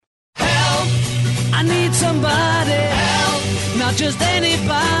I need somebody help, not just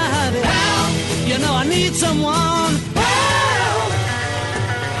anybody help. You know I need someone help.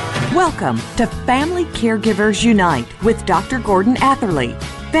 Welcome to Family Caregivers Unite with Dr. Gordon Atherley.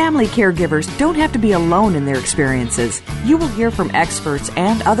 Family caregivers don't have to be alone in their experiences. You will hear from experts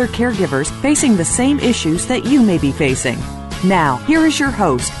and other caregivers facing the same issues that you may be facing. Now, here is your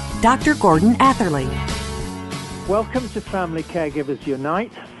host, Dr. Gordon Atherley. Welcome to Family Caregivers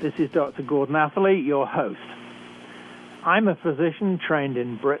Unite. This is Dr. Gordon Atherley, your host. I'm a physician trained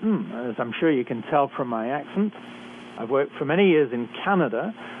in Britain, as I'm sure you can tell from my accent. I've worked for many years in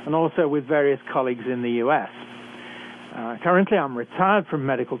Canada and also with various colleagues in the US. Currently, I'm retired from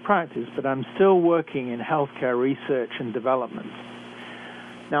medical practice, but I'm still working in healthcare research and development.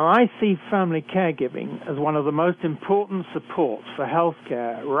 Now, I see family caregiving as one of the most important supports for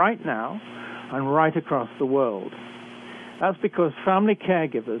healthcare right now and right across the world. That's because family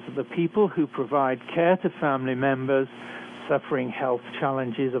caregivers are the people who provide care to family members suffering health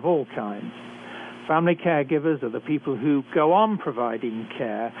challenges of all kinds. Family caregivers are the people who go on providing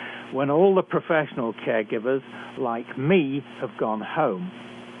care when all the professional caregivers, like me, have gone home.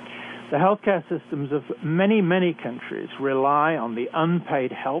 The healthcare systems of many, many countries rely on the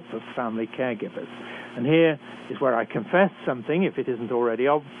unpaid help of family caregivers. And here is where I confess something, if it isn't already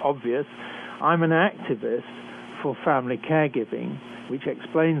obvious. I'm an activist for family caregiving, which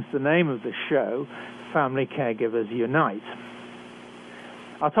explains the name of the show, Family Caregivers Unite.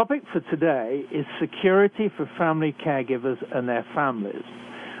 Our topic for today is security for family caregivers and their families.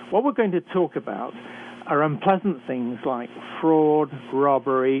 What we're going to talk about are unpleasant things like fraud,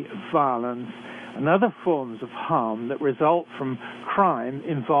 robbery, violence, and other forms of harm that result from crime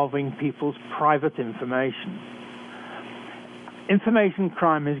involving people's private information. Information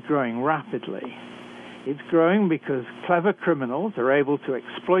crime is growing rapidly. It's growing because clever criminals are able to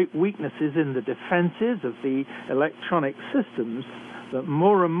exploit weaknesses in the defenses of the electronic systems that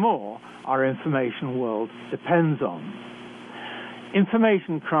more and more our information world depends on.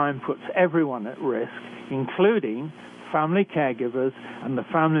 Information crime puts everyone at risk, including family caregivers and the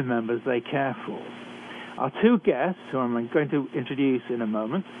family members they care for. Our two guests, who I'm going to introduce in a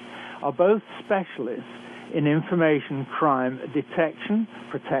moment, are both specialists in information crime detection,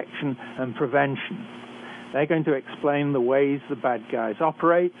 protection, and prevention. They're going to explain the ways the bad guys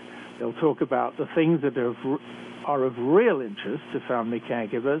operate. They'll talk about the things that are of real interest to family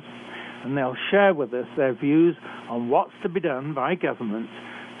caregivers, and they'll share with us their views on what's to be done by government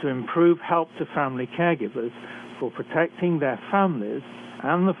to improve help to family caregivers for protecting their families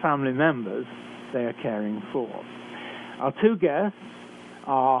and the family members they are caring for. Our two guests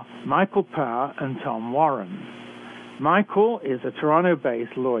are Michael Power and Tom Warren. Michael is a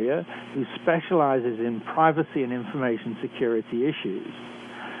Toronto-based lawyer who specializes in privacy and information security issues.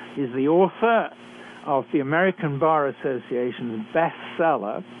 He's the author of the American Bar Association's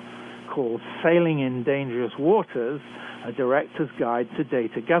bestseller called Sailing in Dangerous Waters, A Director's Guide to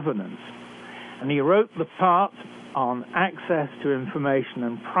Data Governance. And he wrote the part on access to information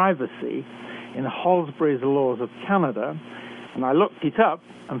and privacy in Halsbury's Laws of Canada, and I looked it up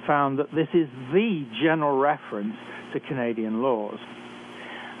and found that this is the general reference to Canadian laws.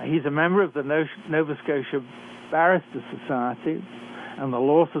 He's a member of the Nova Scotia Barrister Society and the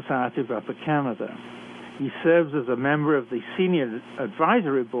Law Society of Upper Canada. He serves as a member of the Senior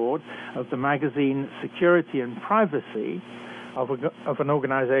Advisory Board of the magazine Security and Privacy of an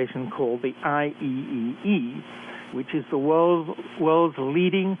organization called the IEEE, which is the world's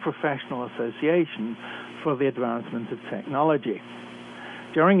leading professional association for the advancement of technology.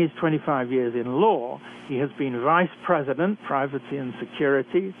 During his 25 years in law, he has been Vice President, Privacy and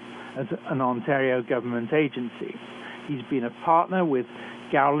Security at an Ontario government agency. He's been a partner with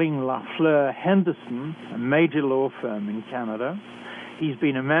Gowling Lafleur Henderson, a major law firm in Canada. He's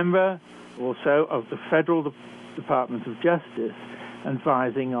been a member also of the Federal Department of Justice,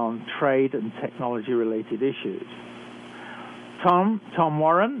 advising on trade and technology-related issues. Tom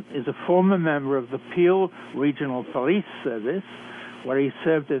Warren is a former member of the Peel Regional Police Service, where he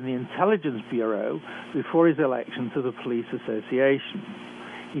served in the Intelligence Bureau before his election to the Police Association.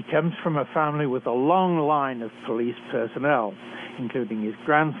 He comes from a family with a long line of police personnel, including his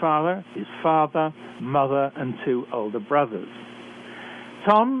grandfather, his father, mother, and two older brothers.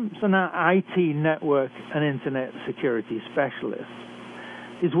 Tom's an IT network and internet security specialist.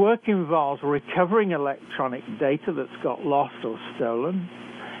 His work involves recovering electronic data that's got lost or stolen.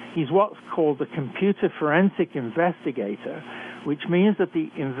 He's what's called the computer forensic investigator, which means that he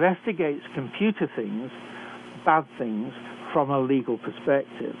investigates computer things, bad things, from a legal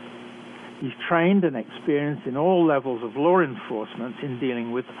perspective. He's trained and experienced in all levels of law enforcement in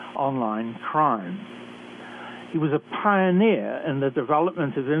dealing with online crime. He was a pioneer in the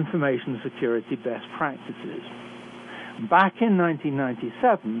development of information security best practices. Back in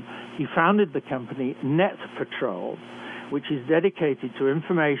 1997, he founded the company Net Patrol, which is dedicated to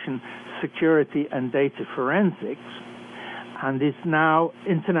information security and data forensics, and is now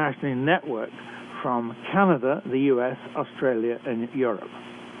internationally networked from Canada, the US, Australia, and Europe.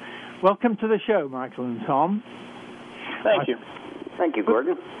 Welcome to the show, Michael and Tom. Thank you. Thank you,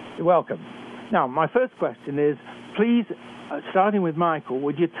 Gordon. You're welcome. Now, my first question is, please, starting with Michael,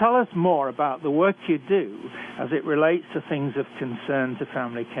 would you tell us more about the work you do as it relates to things of concern to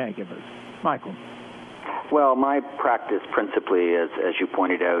family caregivers? Michael. Well, my practice principally, as you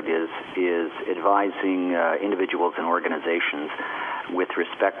pointed out, is advising individuals and organizations with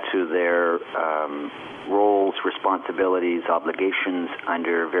respect to their roles, responsibilities, obligations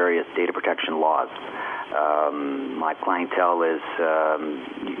under various data protection laws. My clientele is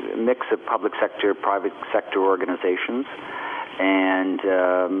a mix of public sector, private sector organizations, and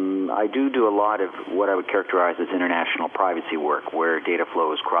I do a lot of what I would characterize as international privacy work, where data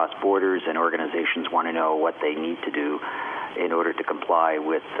flows cross borders and organizations want to know what they need to do in order to comply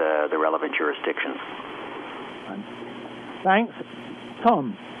with the relevant jurisdictions. Thanks.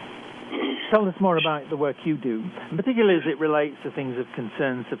 Tom, tell us more about the work you do, and particularly as it relates to things of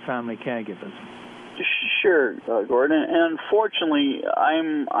concern to family caregivers. Sure, Gordon. And unfortunately,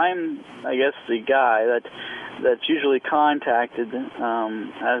 I'm I guess the guy that's usually contacted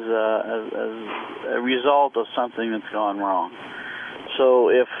as a result of something that's gone wrong. So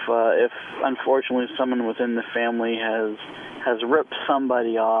if unfortunately someone within the family has ripped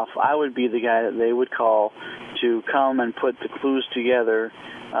somebody off, I would be the guy that they would call to come and put the clues together,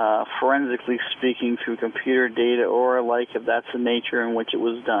 forensically speaking, through computer data or alike, if that's the nature in which it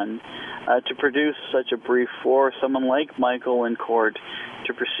was done, to produce such a brief for someone like Michael in court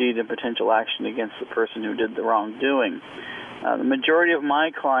to proceed in potential action against the person who did the wrongdoing. The majority of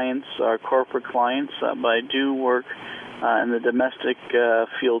my clients are corporate clients, but I do work in the domestic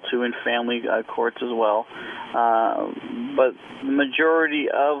field too, in family courts as well. But the majority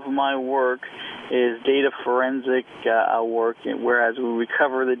of my work is data forensic work, whereas we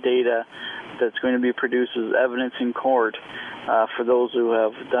recover the data that's going to be produced as evidence in court for those who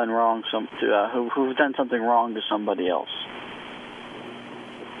have done wrong, who've done something wrong to somebody else.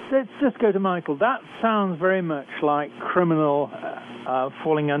 Let's just go to Michael. That sounds very much like criminal,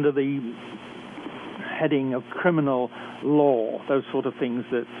 falling under the heading of criminal law, those sort of things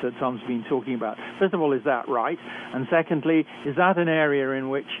that Tom's been talking about. First of all, is that right? And secondly, is that an area in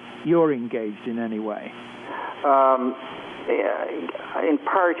which you're engaged in any way? In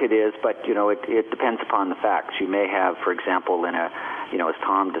part it is, but it depends upon the facts. You may have, for example, in a, as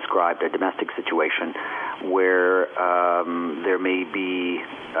Tom described, a domestic situation where there may be,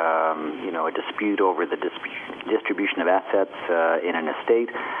 a dispute over the distribution of assets in an estate.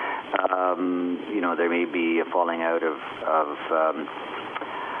 There may be a falling out of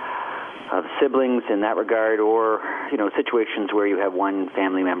siblings in that regard, or situations where you have one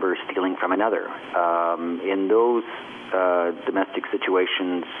family member stealing from another. In those domestic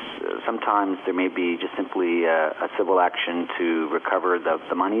situations, sometimes there may be just simply a civil action to recover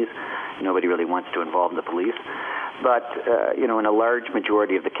the monies. Nobody really wants to involve the police. But, in a large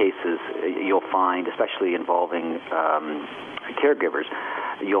majority of the cases, you'll find, especially involving caregivers,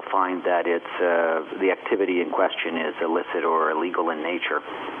 you'll find that it's the activity in question is illicit or illegal in nature.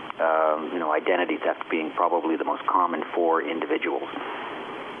 Identity theft being probably the most common for individuals.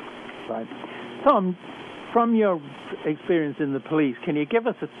 Right. Tom, from your experience in the police, can you give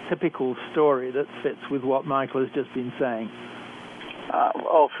us a typical story that fits with what Michael has just been saying?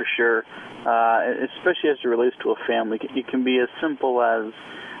 For sure. Especially as it relates to a family. It can be as simple as,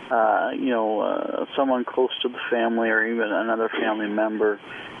 someone close to the family or even another family member,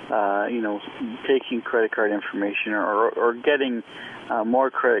 taking credit card information or getting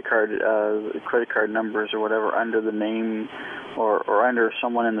more credit card numbers or whatever under the name or under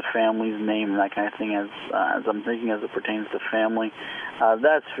someone in the family's name and that kind of thing, as I'm thinking as it pertains to family.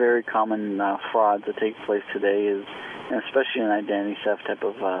 That's very common frauds that take place today, and especially an identity theft type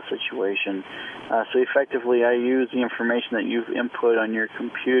of situation. So effectively, I use the information that you've input on your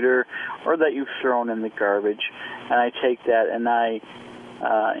computer or that you've thrown in the garbage, and I take that and I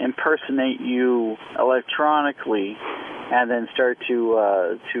impersonate you electronically, and then start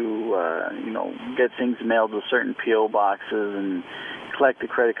to get things mailed to certain P.O. boxes and collect the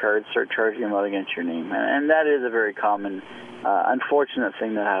credit cards, start charging them out against your name. And that is a very common, unfortunate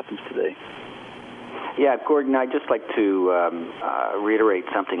thing that happens today. Yeah, Gordon, I'd just like to reiterate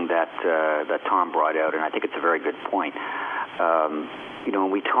something that Tom brought out, and I think it's a very good point.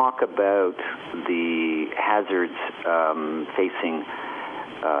 When we talk about the hazards facing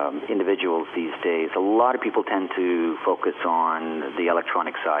individuals these days, a lot of people tend to focus on the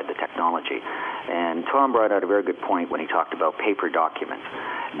electronic side, the technology. And Tom brought out a very good point when he talked about paper documents.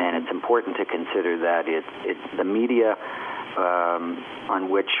 And it's important to consider that the media on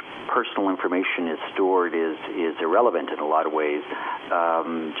which personal information is stored is irrelevant in a lot of ways.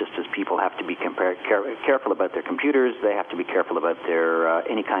 Just as people have to be careful about their computers, they have to be careful about their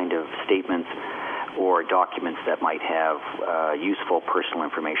any kind of statements or documents that might have useful personal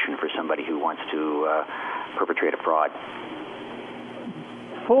information for somebody who wants to perpetrate a fraud.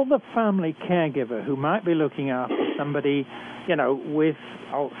 For the family caregiver who might be looking after somebody, with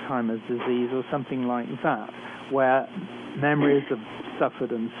Alzheimer's disease or something like that, where memories have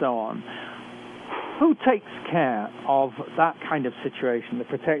suffered and so on, who takes care of that kind of situation, the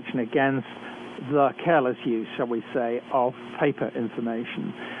protection against the careless use, shall we say, of paper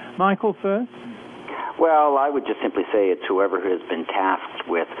information? Michael first? Well, I would just simply say it's whoever has been tasked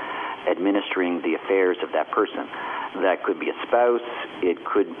with administering the affairs of that person. That could be a spouse, it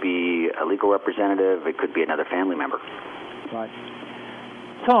could be a legal representative, it could be another family member. Right.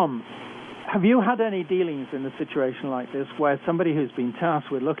 Tom, have you had any dealings in a situation like this where somebody who's been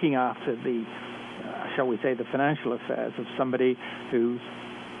tasked with looking after the, shall we say, the financial affairs of somebody who's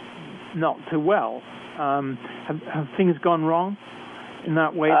not too well, have things gone wrong in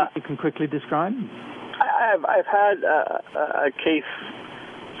that way that you can quickly describe? I've had a case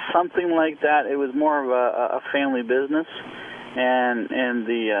something like that. It was more of a family business, and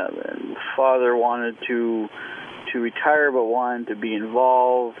the father wanted to retire but wanted to be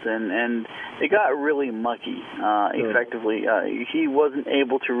involved, and it got really mucky. Effectively, he wasn't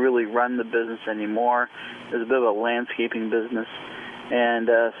able to really run the business anymore. It was a bit of a landscaping business, and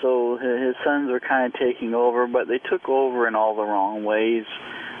so his sons were kind of taking over, but they took over in all the wrong ways.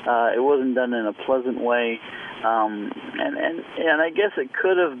 It wasn't done in a pleasant way, and I guess it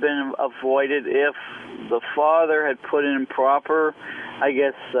could have been avoided if the father had put in proper, I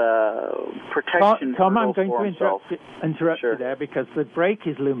guess, protection. Tom, I'm going to interrupt Sure. you there because the break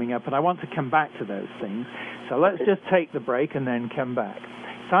is looming up, and I want to come back to those things. So let's just take the break and then come back.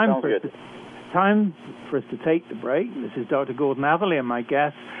 Time for us to take the break. This is Dr. Gordon Atherley, and my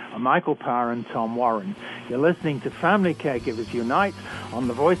guests are Michael Power and Tom Warren. You're listening to Family Caregivers Unite on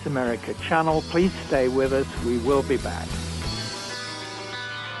the Voice America channel. Please stay with us. We will be back.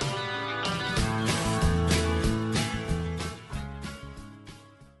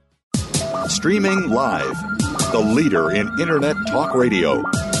 Streaming live, the leader in Internet talk radio,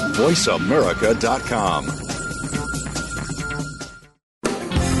 voiceamerica.com.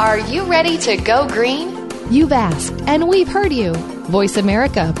 Are you ready to go green? You've asked, and we've heard you. Voice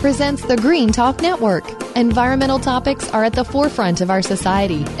America presents the Green Talk Network. Environmental topics are at the forefront of our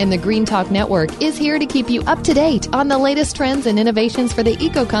society, and the Green Talk Network is here to keep you up to date on the latest trends and innovations for the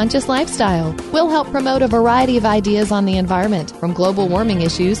eco-conscious lifestyle. We'll help promote a variety of ideas on the environment, from global warming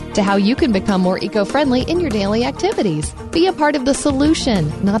issues to how you can become more eco-friendly in your daily activities. Be a part of the solution,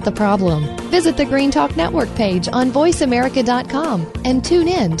 not the problem. Visit the Green Talk Network page on voiceamerica.com and tune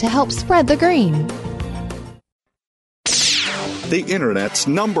in to help spread the green. The Internet's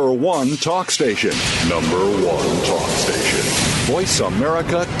 #1 talk station. #1 talk station.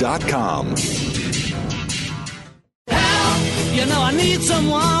 voiceamerica.com. Help! I need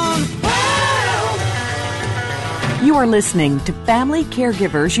someone. Help! You are listening to Family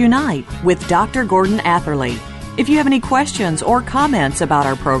Caregivers Unite with Dr. Gordon Atherley. If you have any questions or comments about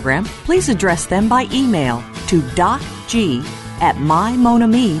our program, please address them by email to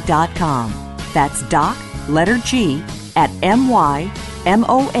docg@mymonami.com. That's doc, letter G, at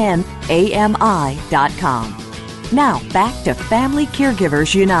mymonami.com. Now, back to Family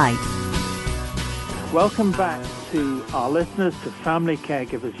Caregivers Unite. Welcome back to our listeners to Family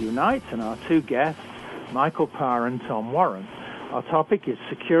Caregivers Unite and our two guests, Michael Power and Tom Warren. Our topic is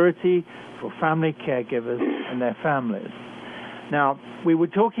security for family caregivers and their families. Now, we were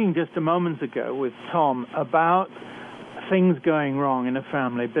talking just a moment ago with Tom about things going wrong in a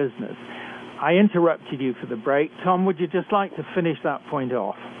family business. I interrupted you for the break. Tom, would you just like to finish that point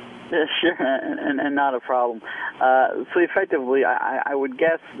off? Yeah, sure, and not a problem. So effectively, I would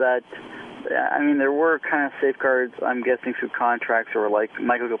guess that, there were kind of safeguards, I'm guessing, through contracts, or like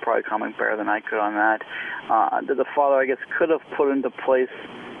Michael could probably comment better than I could on that, that the father, I guess, could have put into place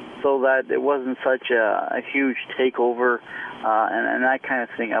so that it wasn't such a huge takeover and that kind of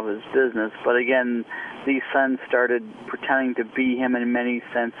thing of his business. But again, these sons started pretending to be him in many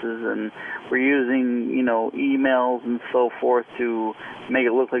senses, and were using, emails and so forth to make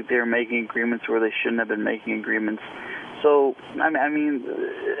it look like they were making agreements where they shouldn't have been making agreements. So, I mean,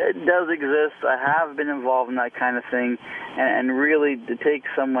 it does exist. I have been involved in that kind of thing, and really to take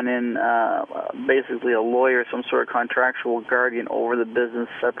someone in, basically a lawyer, some sort of contractual guardian over the business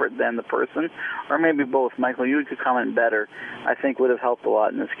separate than the person, or maybe both. Michael, you could comment better, I think would have helped a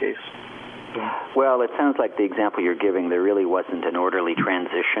lot in this case. Well, it sounds like the example you're giving, there really wasn't an orderly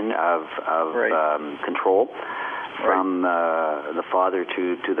transition of control from the father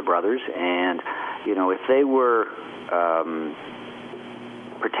to the brothers. And, if they were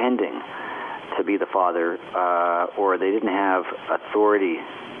pretending to be the father, or they didn't have authority,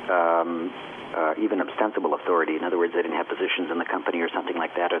 even ostensible authority, in other words, they didn't have positions in the company or something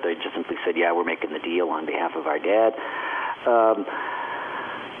like that, or they just simply said, yeah, we're making the deal on behalf of our dad,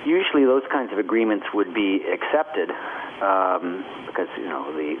 usually those kinds of agreements would be accepted because,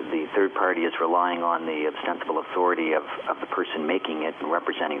 the third party is relying on the ostensible authority of the person making it and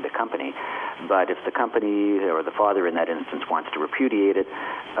representing the company. But if the company or the father in that instance wants to repudiate it,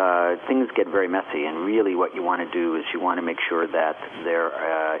 things get very messy. And really what you want to do is you want to make sure that there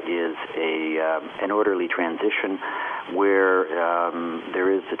is an orderly transition where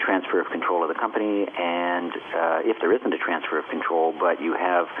there is a transfer of control of the company, and if there isn't a transfer of control, but you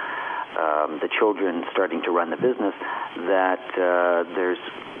have the children starting to run the business, that there's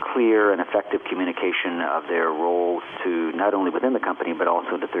clear and effective communication of their roles to not only within the company, but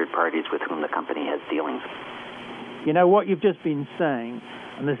also to third parties with whom the company has dealings. What you've just been saying,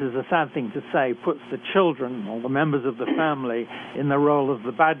 and this is a sad thing to say, puts the children or the members of the family in the role of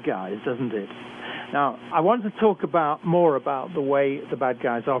the bad guys, doesn't it? Now, I want to talk more about the way the bad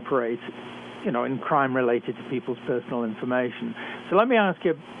guys operate, in crime related to people's personal information. So let me ask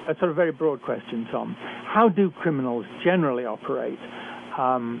you a sort of very broad question, Tom. How do criminals generally operate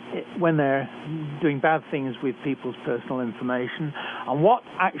when they're doing bad things with people's personal information, and what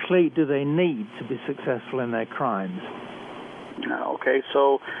actually do they need to be successful in their crimes? Okay,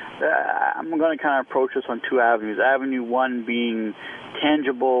 so I'm going to kind of approach this on two avenues. Avenue one being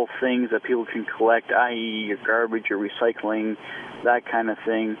tangible things that people can collect, i.e. your garbage, your recycling, that kind of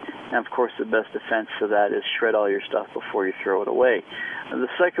thing. And, of course, the best defense to that is shred all your stuff before you throw it away. The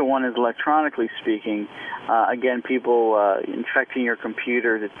second one is electronically speaking. Again, people infecting your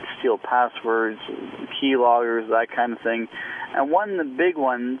computer to steal passwords, keyloggers, that kind of thing. And one of the big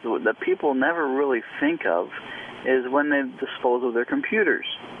ones that people never really think of is when they dispose of their computers.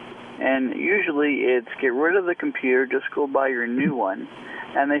 And usually it's get rid of the computer, just go buy your new one,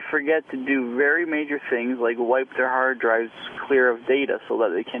 and they forget to do very major things like wipe their hard drives clear of data so that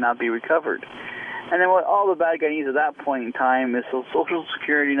they cannot be recovered. And then what all the bad guy needs at that point in time is a social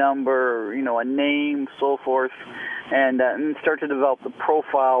security number, a name, so forth, and start to develop the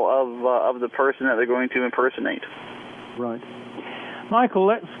profile of the person that they're going to impersonate. Right. Michael,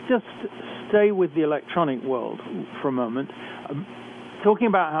 let's just stay with the electronic world for a moment. Talking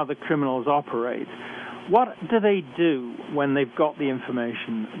about how the criminals operate, what do they do when they've got the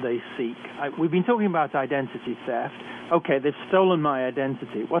information they seek? We've been talking about identity theft. Okay, they've stolen my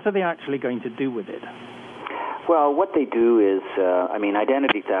identity. What are they actually going to do with it? Well, what they do is,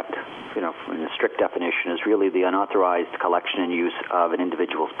 identity theft, in a strict definition, is really the unauthorized collection and use of an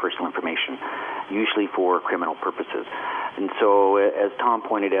individual's personal information, usually for criminal purposes. And so, as Tom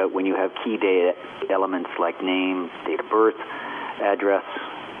pointed out, when you have key data elements like name, date of birth, address,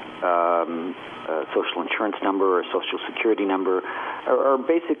 social insurance number or social security number, or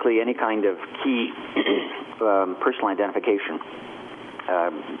basically any kind of key personal identification,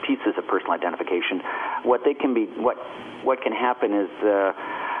 pieces of personal identification, what can happen is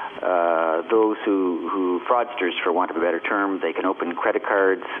those who fraudsters, for want of a better term, they can open credit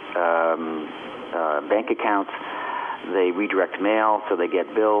cards, bank accounts. They redirect mail, so they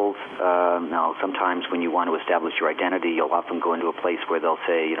get bills. Now, sometimes when you want to establish your identity, you'll often go into a place where they'll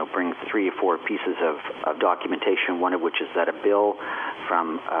say, bring 3 or 4 pieces of documentation, one of which is that a bill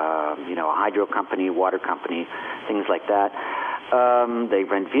from, a hydro company, water company, things like that. They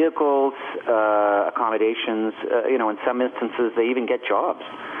rent vehicles, accommodations. In some instances, they even get jobs.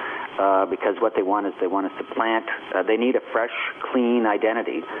 Because what they want is they want to supplant, they need a fresh, clean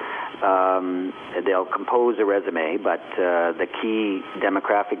identity. They'll compose a resume, but the key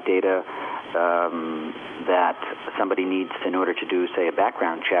demographic data that somebody needs in order to do, say, a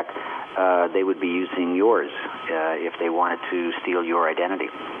background check, they would be using yours if they wanted to steal your identity.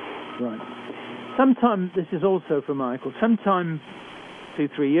 Right. Sometimes, this is also for Michael, sometimes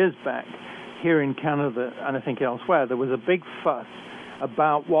 2-3 years back, here in Canada and I think elsewhere, there was a big fuss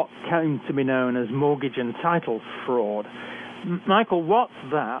about what came to be known as mortgage and title fraud. Michael, what's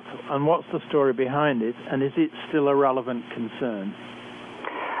that, and what's the story behind it, and is it still a relevant concern?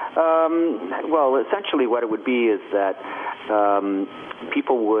 Well, essentially what it would be is that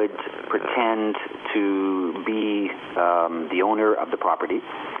people would pretend to be the owner of the property,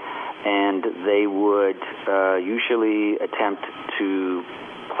 and they would usually attempt to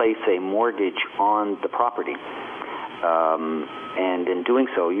place a mortgage on the property. And in doing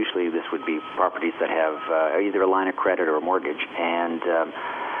so, usually this would be properties that have either a line of credit or a mortgage, and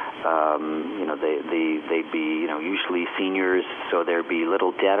they'd be usually seniors, so there'd be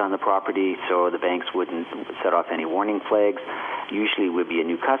little debt on the property, so the banks wouldn't set off any warning flags. Usually would be a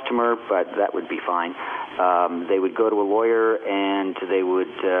new customer, but that would be fine. They would go to a lawyer, and they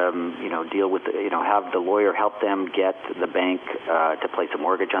would deal with have the lawyer help them get the bank to place a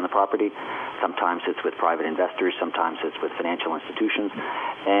mortgage on the property. Sometimes it's with private investors, sometimes it's with financial institutions,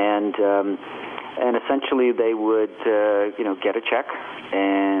 and essentially they would get a check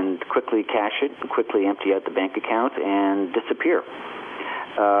and quickly cash it, quickly empty out the bank account, and disappear.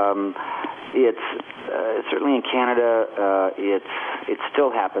 It's certainly in Canada. It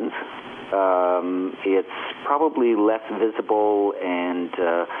still happens. It's probably less visible and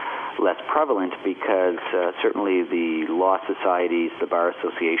less prevalent because certainly the law societies, the bar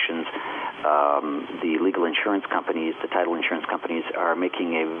associations, the legal insurance companies, the title insurance companies are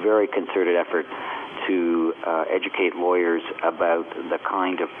making a very concerted effort to educate lawyers about the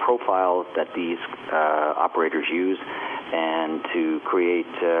kind of profile that these operators use and to create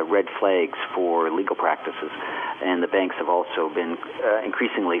red flags for legal practices. And the banks have also been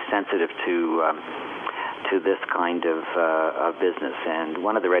increasingly sensitive to this kind of business. And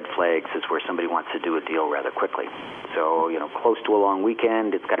one of the red flags is where somebody wants to do a deal rather quickly. So, close to a long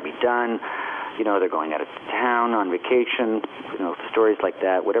weekend, it's got to be done. They're going out of town on vacation, stories like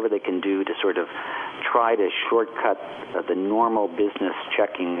that, whatever they can do to sort of try to shortcut the normal business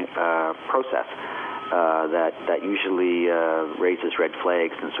checking process that usually raises red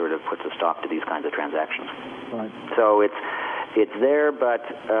flags and sort of puts a stop to these kinds of transactions. Right. So it's there, but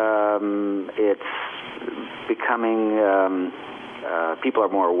it's becoming, people are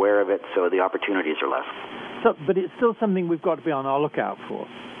more aware of it, so the opportunities are less. So, but it's still something we've got to be on our lookout for.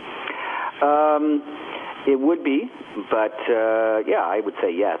 It would be, but I would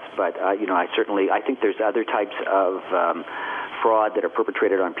say yes. But I think there's other types of fraud that are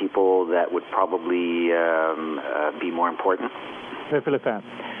perpetrated on people that would probably be more important. Perfectly fair.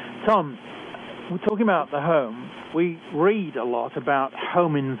 Tom, we're talking about the home. We read a lot about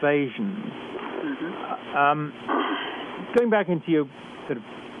home invasions. Mm-hmm. Going back into your sort of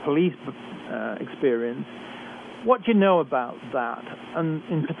police experience, what do you know about that? And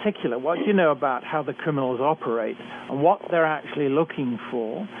in particular, what do you know about how the criminals operate and what they're actually looking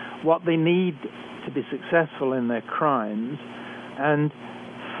for, what they need to be successful in their crimes, and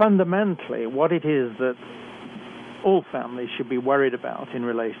fundamentally what it is that all families should be worried about in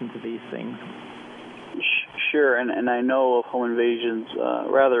relation to these things? Sure, and I know of home invasions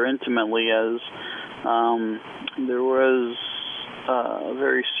rather intimately, as there was a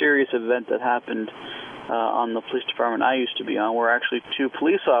very serious event that happened on the police department I used to be on, where actually two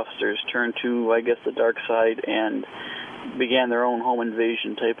police officers turned to, I guess, the dark side and began their own home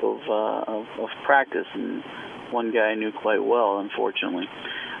invasion type of practice, and one guy I knew quite well, unfortunately.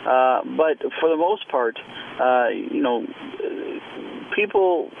 But for the most part,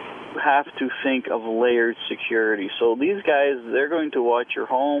 people have to think of layered security. So these guys, they're going to watch your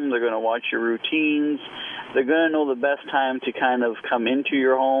home, they're going to watch your routines, they're going to know the best time to kind of come into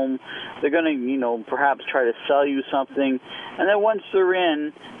your home, they're going to, perhaps try to sell you something, and then once they're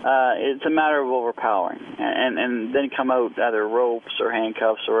in, it's a matter of overpowering, and then come out either ropes or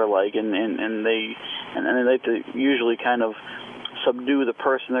handcuffs or alike, and they like to usually kind of subdue the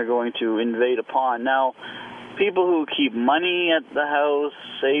person they're going to invade upon. Now, people who keep money at the house,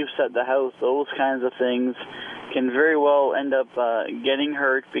 safes at the house, those kinds of things can very well end up getting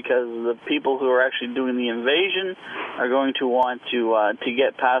hurt because the people who are actually doing the invasion are going to want to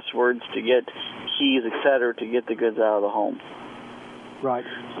get passwords, to get keys, etc., to get the goods out of the home. Right.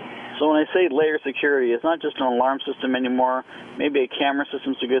 So when I say layer security, it's not just an alarm system anymore. Maybe a camera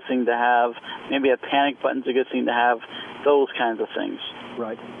system's a good thing to have. Maybe a panic button's a good thing to have. Those kinds of things.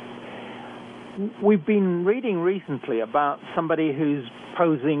 Right. We've been reading recently about somebody who's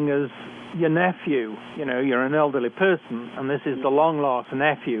posing as your nephew. You're an elderly person, and this is the long-lost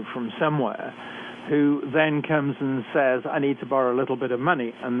nephew from somewhere, who then comes and says, I need to borrow a little bit of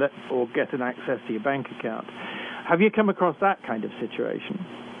money, or get an access to your bank account. Have you come across that kind of situation?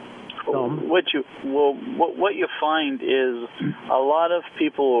 Tom? What you find is a lot of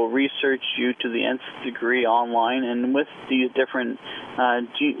people will research you to the nth degree online, and with these different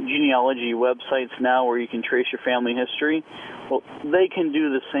genealogy websites now where you can trace your family history, well, they can do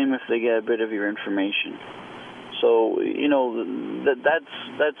the same if they get a bit of your information. So, that's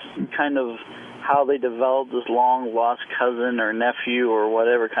kind of how they develop this long-lost cousin or nephew or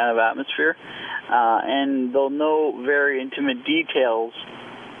whatever kind of atmosphere. And they'll know very intimate details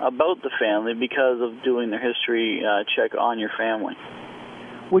about the family because of doing their history check on your family.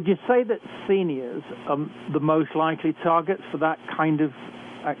 Would you say that seniors are the most likely targets for that kind of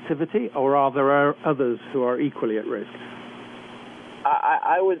activity, or are there others who are equally at risk?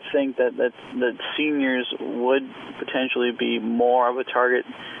 I would think that seniors would potentially be more of a target,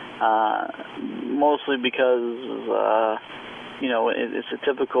 mostly because it's a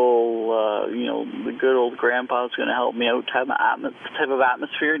typical the good old grandpa's going to help me out type of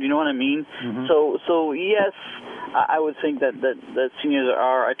atmosphere. Do you know what I mean? Mm-hmm. So yes, I would think that seniors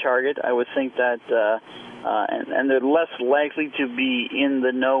are a target. I would think that and they're less likely to be in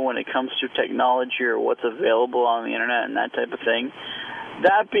the know when it comes to technology or what's available on the internet and that type of thing.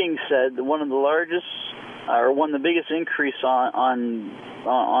 That being said, one of the biggest increase on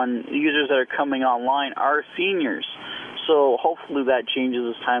users that are coming online are seniors. So hopefully that changes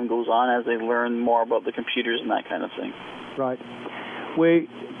as time goes on, as they learn more about the computers and that kind of thing. Right. We're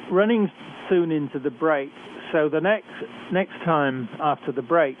running soon into the break, so the next time after the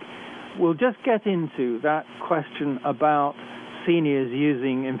break, we'll just get into that question about seniors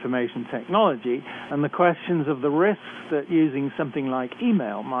using information technology and the questions of the risks that using something like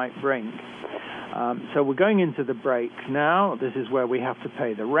email might bring. So we're going into the break now. This is where we have to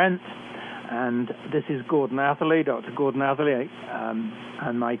pay the rent. And this is Gordon Atherley, Dr. Gordon Atherley,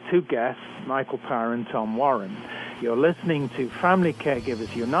 and my two guests, Michael Power and Tom Warren. You're listening to Family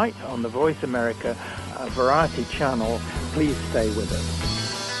Caregivers Unite on the Voice America Variety Channel. Please stay with us.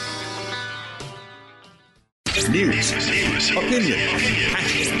 News, opinion,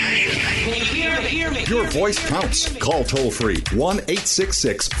 passion. Your voice counts. Call toll-free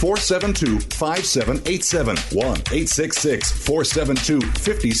 1-866-472-5787.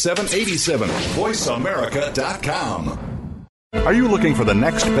 1-866-472-5787. VoiceAmerica.com. Are you looking for the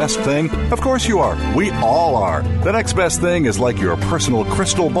next best thing? Of course you are. We all are. The next best thing is like your personal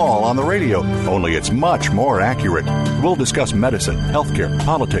crystal ball on the radio, only it's much more accurate. We'll discuss medicine, healthcare,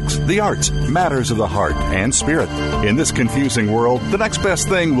 politics, the arts, matters of the heart and spirit. In this confusing world, the next best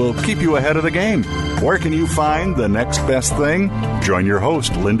thing will keep you ahead of the game. Where can you find the next best thing? Join your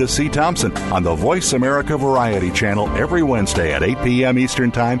host, Linda C. Thompson, on the Voice America Variety Channel every Wednesday at 8 p.m.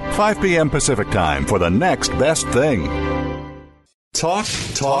 Eastern Time, 5 p.m. Pacific Time for the next best thing. Talk,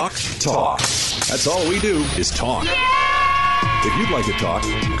 talk, talk. That's all we do is talk. If you'd like to talk,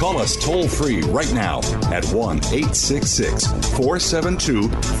 call us toll-free right now at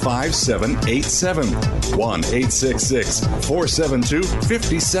 1-866-472-5787.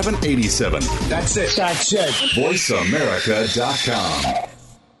 1-866-472-5787. That's it. VoiceAmerica.com.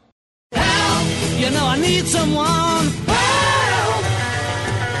 Help! I need someone.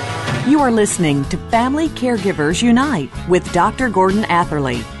 You are listening to Family Caregivers Unite with Dr. Gordon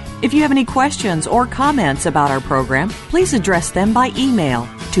Atherley. If you have any questions or comments about our program, please address them by email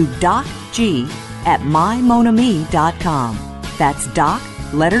to docg@mymonami.com. That's doc,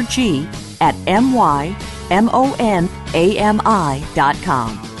 letter G, at mymonami.com.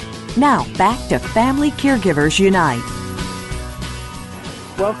 Now, back to Family Caregivers Unite.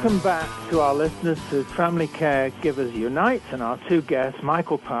 Welcome back to our listeners to Family Caregivers Unite and our two guests,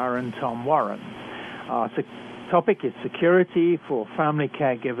 Michael Power and Tom Warren. Our topic is security for family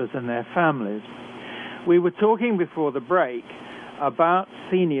caregivers and their families. We were talking before the break about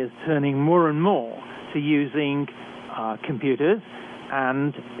seniors turning more and more to using computers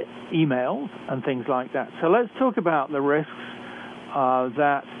and emails and things like that. So let's talk about the risks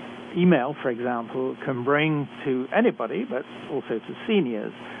that email, for example, can bring to anybody, but also to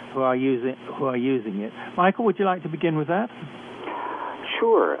seniors who are using it. Michael, would you like to begin with that?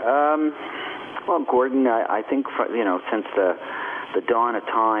 Sure. Well, Gordon, I think since the dawn of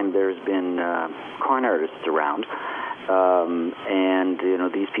time, there's been con artists around, and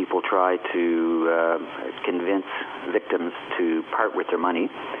these people try to convince victims to part with their money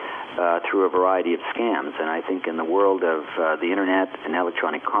through a variety of scams. And I think in the world of the internet and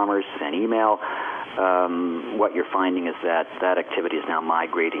electronic commerce and email, what you're finding is that activity is now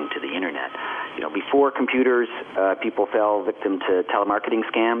migrating to the internet. Before computers, people fell victim to telemarketing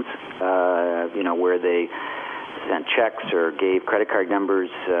scams, where they sent checks or gave credit card numbers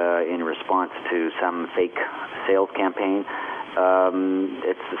in response to some fake sales campaign.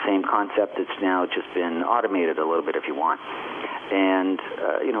 It's the same concept. It's now just been automated a little bit, if you want. And,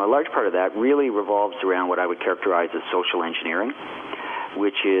 a large part of that really revolves around what I would characterize as social engineering,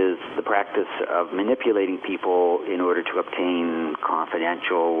 which is the practice of manipulating people in order to obtain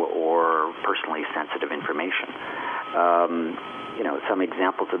confidential or personally sensitive information. Some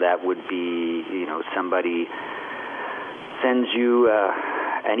examples of that would be, somebody sends you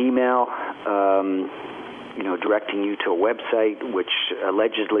an email, directing you to a website which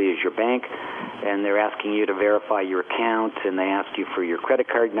allegedly is your bank, and they're asking you to verify your account, and they ask you for your credit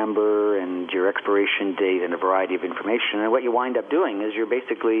card number and your expiration date and a variety of information. And what you wind up doing is you're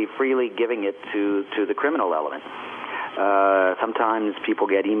basically freely giving it to the criminal element. Sometimes people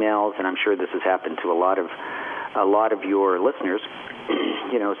get emails, and I'm sure this has happened to a lot of your listeners.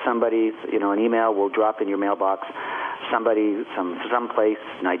 Somebody, an email will drop in your mailbox. Somebody, someplace,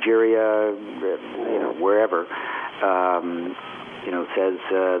 Nigeria, wherever, says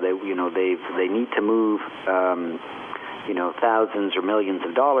they need to move, thousands or millions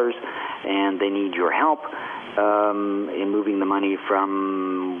of dollars, and they need your help in moving the money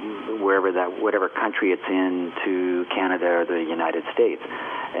from whatever country it's in to Canada or the United States.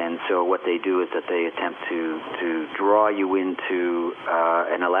 And so what they do is that they attempt to draw you into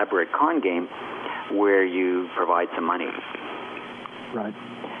an elaborate con game where you provide some money. Right.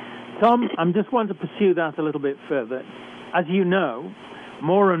 Tom, I'm just want to pursue that a little bit further. As you know,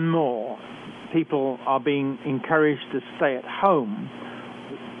 more and more people are being encouraged to stay at home,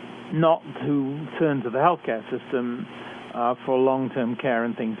 not to turn to the healthcare system for long-term care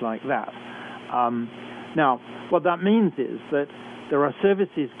and things like that. Now, what that means is that there are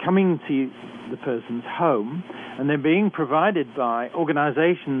services coming to the person's home, and they're being provided by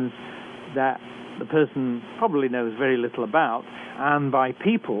organizations that the person probably knows very little about, and by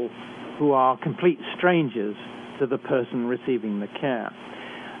people who are complete strangers to the person receiving the care.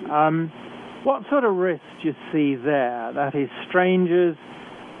 What sort of risk do you see there? That is, strangers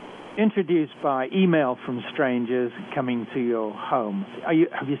introduced by email from strangers coming to your home.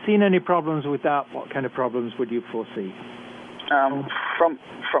 Have you seen any problems with that? What kind of problems would you foresee?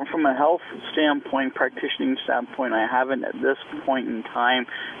 From a health standpoint, practicing standpoint, I haven't at this point in time.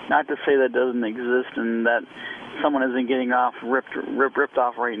 Not to say that doesn't exist and that someone isn't getting ripped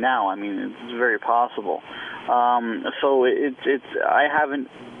off right now. I mean, it's very possible. So I haven't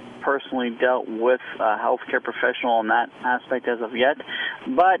personally dealt with a healthcare professional in that aspect as of yet,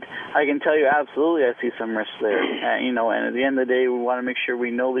 but I can tell you absolutely I see some risk there. And at the end of the day, we want to make sure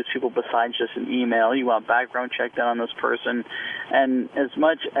we know these people besides just an email. You want background check done on this person, and as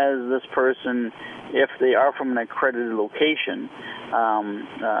much as this person, if they are from an accredited location,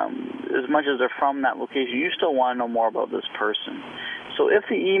 as much as they're from that location, you still want to know more about this person. So if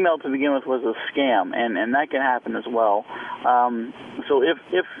the email to begin with was a scam, and that can happen as well, so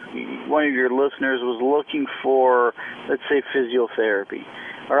if one of your listeners was looking for, let's say, physiotherapy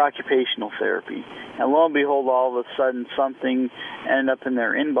or occupational therapy, and lo and behold, all of a sudden something ended up in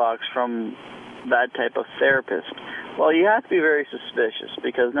their inbox from that type of therapist, well, you have to be very suspicious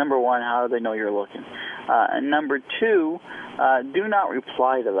because, number one, how do they know you're looking? And number two, do not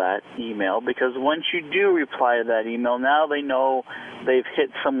reply to that email, because once you do reply to that email, now they know they've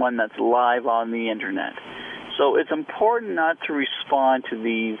hit someone that's live on the internet. So it's important not to respond to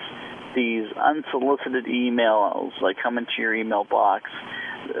these unsolicited emails like come into your email box.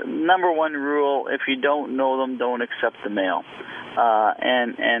 Number one rule: if you don't know them, don't accept the mail.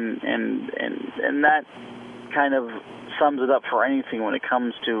 And that kind of sums it up for anything when it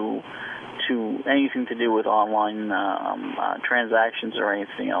comes to anything to do with online transactions or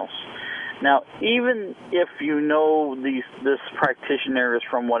anything else. Now, even if you know this practitioner is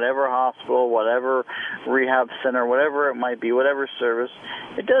from whatever hospital, whatever rehab center, whatever it might be, whatever service,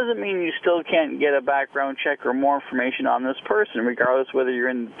 it doesn't mean you still can't get a background check or more information on this person, regardless whether you're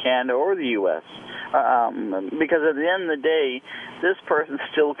in Canada or the U.S. Because at the end of the day, this person's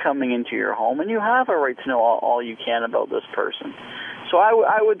still coming into your home, and you have a right to know all you can about this person. So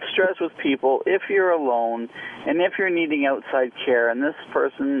I would stress with people, if you're alone and if you're needing outside care and this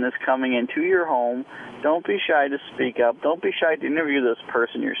person is coming into your home, don't be shy to speak up. Don't be shy to interview this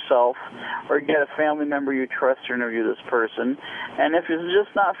person yourself, or get a family member you trust to interview this person. And if it's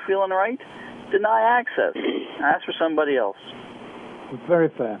just not feeling right, deny access. Ask for somebody else. Very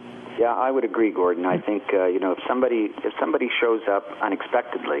fair. Yeah, I would agree, Gordon. I think if somebody shows up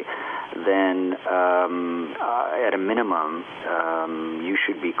unexpectedly, then at a minimum, you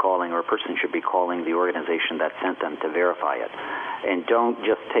should be calling, or a person should be calling the organization that sent them to verify it. And don't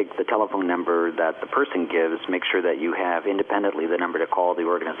just take the telephone number that the person gives. Make sure that you have independently the number to call the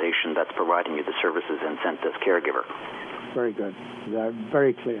organization that's providing you the services and sent this caregiver. Very good.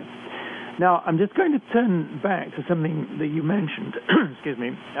 Very clear. Now, I'm just going to turn back to something that you mentioned, excuse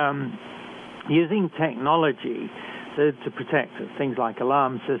me, using technology to protect us, things like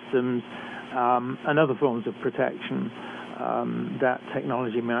alarm systems and other forms of protection that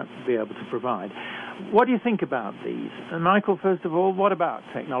technology might be able to provide. What do you think about these? And Michael, first of all, what about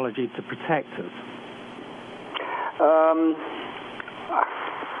technology to protect us?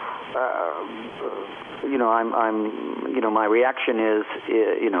 My reaction is,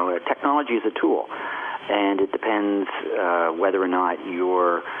 technology is a tool, and it depends whether or not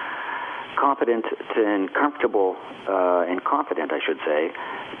you're competent and comfortable and confident, I should say,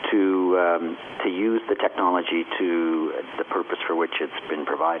 to use the technology to the purpose for which it's been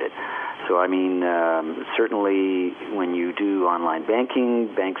provided. So, certainly when you do online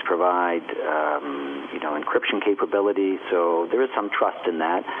banking, banks provide, encryption capability, so there is some trust in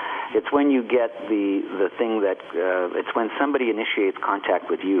that. It's when you get the thing that, it's when somebody initiates contact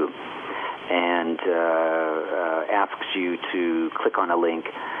with you and asks you to click on a link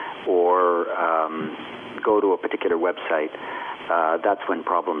or go to a particular website, that's when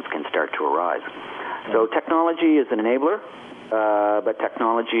problems can start to arise. So technology is an enabler, but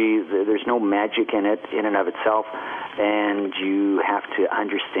technology, there's no magic in it in and of itself, and you have to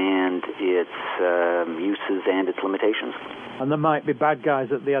understand its uses and its limitations. And there might be bad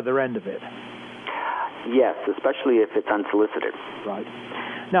guys at the other end of it. Yes, especially if it's unsolicited. Right.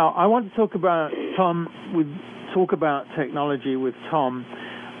 Now, I want to talk about, Tom, we talk about technology with Tom,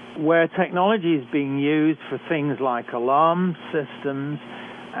 where technology is being used for things like alarm systems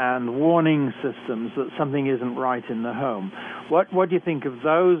and warning systems that something isn't right in the home. What do you think of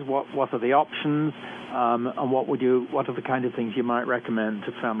those? What are the options? And what are the kind of things you might recommend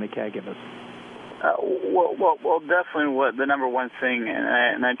to family caregivers? Well, definitely. What the number one thing,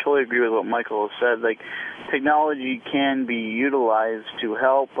 and I totally agree with what Michael has said. Like, technology can be utilized to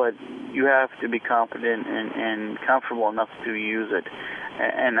help, but you have to be competent and comfortable enough to use it.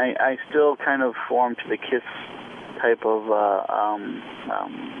 And I still kind of form to the KISS type of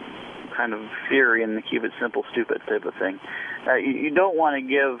kind of theory and the keep it simple, stupid type of thing. You don't want to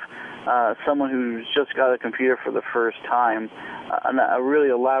give someone who's just got a computer for the first time a really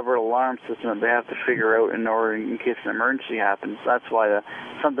elaborate alarm system that they have to figure out in case an emergency happens. That's why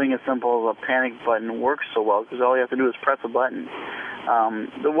something as simple as a panic button works so well, because all you have to do is press a button.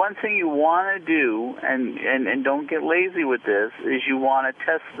 The one thing you want to do, and don't get lazy with this, is you want to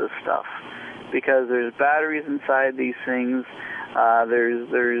test this stuff, because there's batteries inside these things.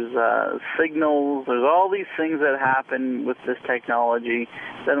 There's signals. There's all these things that happen with this technology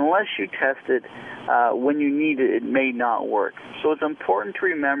that unless you test it when you need it, it may not work. So it's important to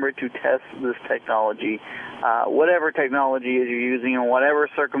remember to test this technology, whatever technology is you're using in whatever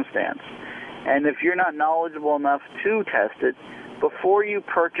circumstance. And if you're not knowledgeable enough to test it, before you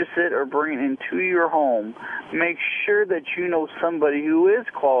purchase it or bring it into your home, make sure that you know somebody who is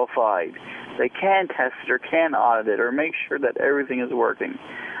qualified. They can test it or can audit it, or make sure that everything is working.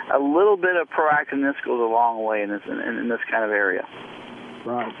 A little bit of proactiveness goes a long way in this kind of area.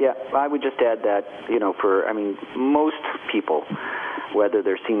 Right. Yeah, I would just add that, most people, whether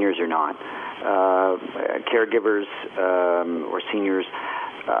they're seniors or not, caregivers or seniors,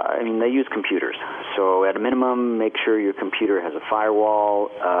 they use computers. So at a minimum, make sure your computer has a firewall,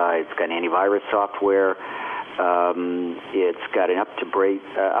 it's got antivirus software, it's got an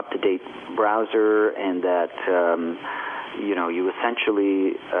up-to-date browser, and that you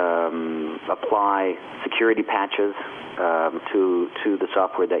essentially apply security patches to the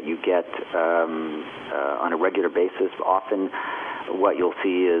software that you get on a regular basis. Often, what you'll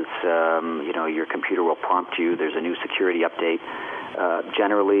see is your computer will prompt you. There's a new security update.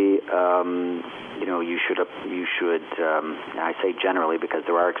 Generally, you should. I say generally because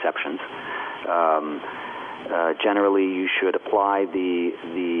there are exceptions. Generally, you should apply the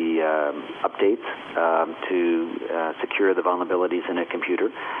updates to secure the vulnerabilities in a computer.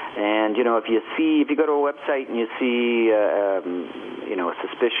 And if you go to a website and you see a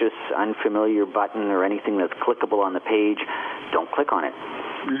suspicious, unfamiliar button or anything that's clickable on the page, don't click on it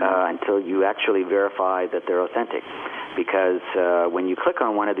until you actually verify that they're authentic. Because when you click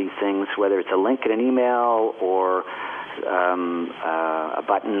on one of these things, whether it's a link in an email or a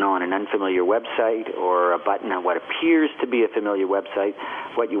button on an unfamiliar website or a button on what appears to be a familiar website,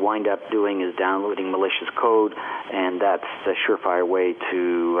 what you wind up doing is downloading malicious code, and that's the surefire way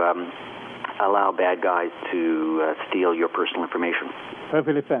to allow bad guys to steal your personal information.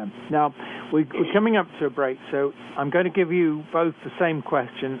 Perfectly fair. Now, we're coming up to a break, so I'm going to give you both the same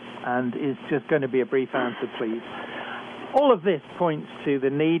question, and it's just going to be a brief answer, please. All of this points to the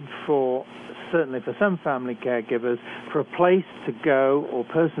need for, certainly for some family caregivers, for a place to go or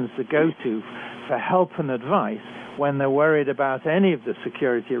persons to go to for help and advice when they're worried about any of the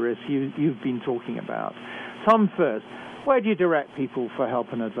security risks you've been talking about. Tom, first, where do you direct people for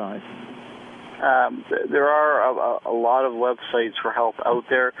help and advice? There are a lot of websites for help out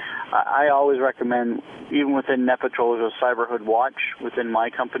there. I always recommend, even within Net Patrol, there's a Cyberhood Watch within my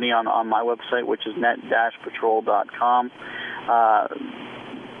company on my website, which is net-patrol.com.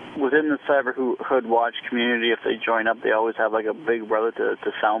 Within the Cyberhood Watch community, if they join up, they always have like a big brother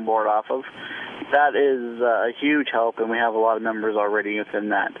to soundboard off of. That is a huge help, and we have a lot of members already within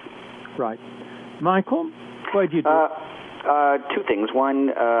that. Right. Michael, where do you do? Two things. One,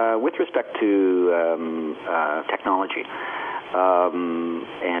 with respect to technology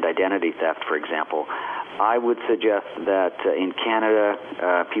and identity theft, for example, I would suggest that in Canada,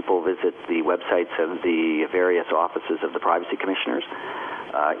 people visit the websites of the various offices of the privacy commissioners.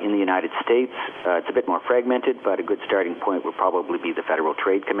 In the United States, it's a bit more fragmented, but a good starting point would probably be the Federal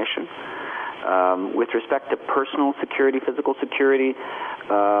Trade Commission. With respect to personal security, physical security,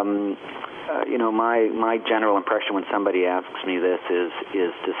 my general impression when somebody asks me this is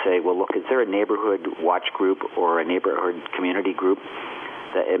to say, well, look, is there a neighborhood watch group or a neighborhood community group?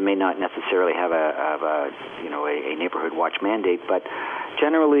 That it may not necessarily have a neighborhood watch mandate, but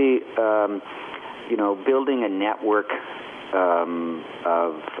generally, building a network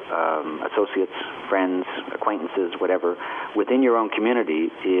of associates, friends, acquaintances, whatever, within your own community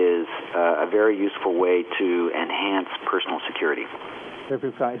is a very useful way to enhance personal security.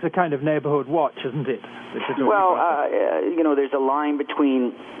 It's a kind of neighborhood watch, isn't it? Well, there's a line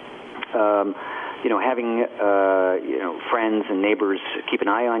between, having, friends and neighbors keep an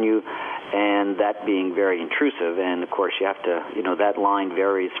eye on you, and that being very intrusive. And, of course, you have to, that line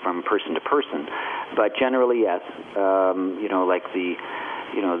varies from person to person. But generally, yes,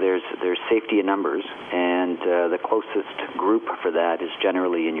 there's safety in numbers, and the closest group for that is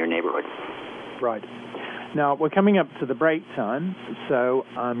generally in your neighborhood. Right. Now, we're coming up to the break time, so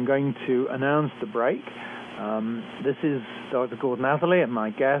I'm going to announce the break. This is Dr. Gordon Atherley, and my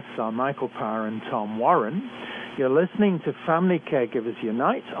guests are Michael Power and Tom Warren. You're listening to Family Caregivers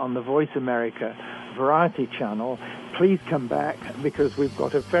Unite on the Voice America Variety Channel. Please come back, because we've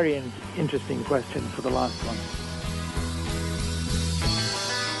got a very interesting question for the last one.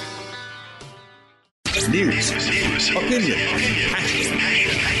 News, opinion,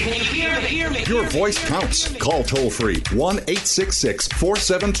 your voice counts. Call toll-free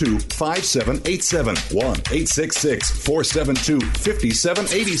 1-866-472-5787.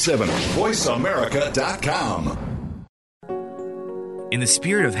 1-866-472-5787. VoiceAmerica.com. In the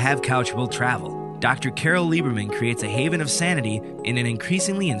spirit of Have Couch Will Travel, Dr. Carol Lieberman creates a haven of sanity in an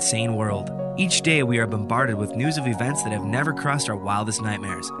increasingly insane world. Each day we are bombarded with news of events that have never crossed our wildest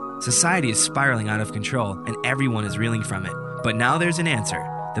nightmares. Society is spiraling out of control, and everyone is reeling from it. But now there's an answer.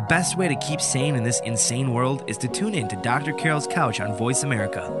 The best way to keep sane in this insane world is to tune in to Dr. Carol's Couch on Voice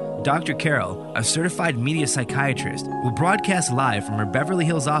America. Dr. Carol, a certified media psychiatrist, will broadcast live from her Beverly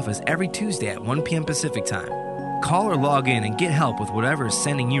Hills office every Tuesday at 1 p.m. Pacific Time. Call or log in and get help with whatever is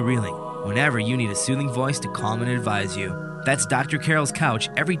sending you reeling, whenever you need a soothing voice to calm and advise you. That's Dr. Carol's Couch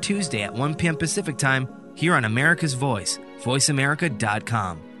every Tuesday at 1 p.m. Pacific Time, here on America's Voice,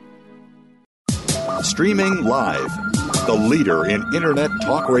 VoiceAmerica.com. Streaming live, the leader in Internet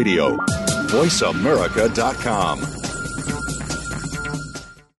talk radio, VoiceAmerica.com.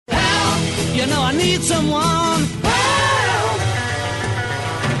 Help! I need someone. Help!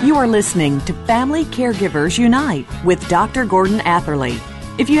 You are listening to Family Caregivers Unite with Dr. Gordon Atherley.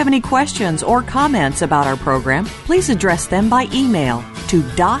 If you have any questions or comments about our program, please address them by email to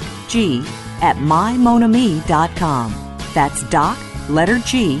docg@mymonami.com. That's doc, letter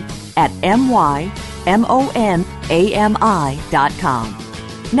G, at mymonami.com.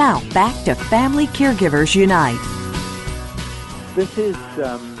 Now, back to Family Caregivers Unite. This is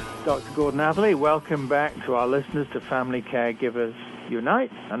Dr. Gordon Atherley. Welcome back to our listeners to Family Caregivers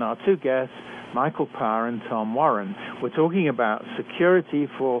Unite and our two guests, Michael Power and Tom Warren. We're talking about security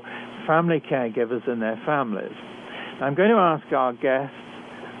for family caregivers and their families. I'm going to ask our guests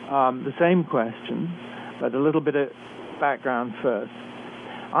the same question, but a little bit of background first.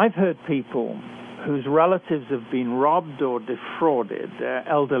 I've heard people whose relatives have been robbed or defrauded, their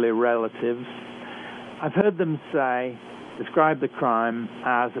elderly relatives, I've heard them describe the crime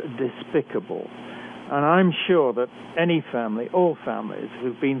as despicable. And I'm sure that any family, all families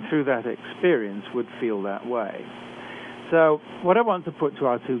who've been through that experience would feel that way. So what I want to put to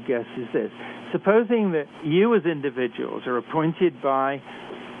our two guests is this. Supposing that you as individuals are appointed by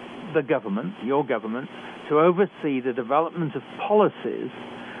the government, your government, to oversee the development of policies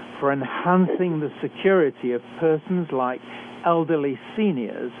for enhancing the security of persons like elderly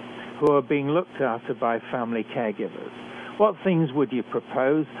seniors who are being looked after by family caregivers. What things would you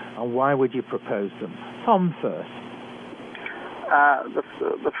propose, and why would you propose them? Tom first.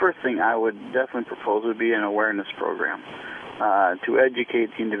 The first thing I would definitely propose would be an awareness program to educate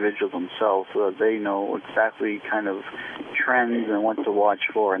the individual themselves so that they know exactly kind of trends and what to watch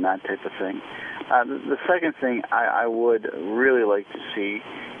for and that type of thing. The second thing I would really like to see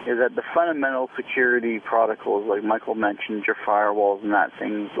is that the fundamental security protocols, like Michael mentioned, your firewalls and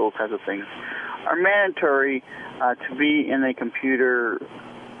those types of things, are mandatory to be in a computer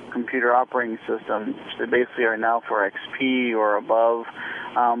operating system. They basically are now for XP or above.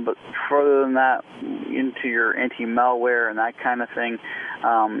 But further than that, into your anti-malware and that kind of thing,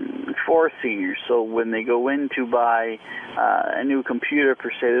 for seniors. So when they go in to buy a new computer, per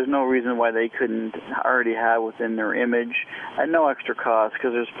se, there's no reason why they couldn't already have within their image at no extra cost,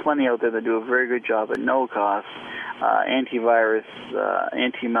 because there's plenty out there that do a very good job at no cost, antivirus,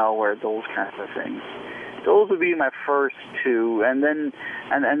 anti-malware, those kinds of things. Those would be my first two, and then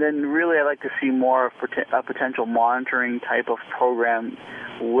really I'd like to see more of a potential monitoring type of program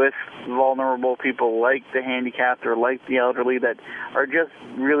with vulnerable people like the handicapped or like the elderly that are just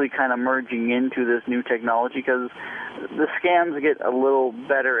really kind of merging into this new technology, because the scams get a little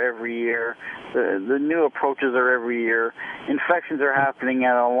better every year. The new approaches are every year. Infections are happening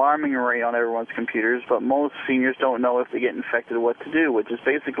at an alarming rate on everyone's computers, but most seniors don't know if they get infected what to do, which is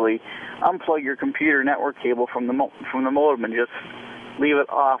basically unplug your computer network cable from the modem and just leave it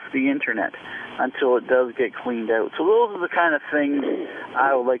off the internet until it does get cleaned out. So those are the kind of things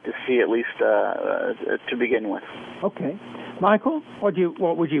I would like to see, at least to begin with. Okay. Michael,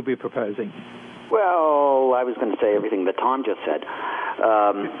 what would you be proposing? Well, I was going to say everything that Tom just said.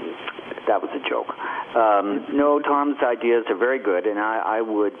 That was a joke. No, Tom's ideas are very good, and I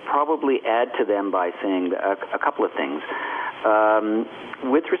would probably add to them by saying a couple of things.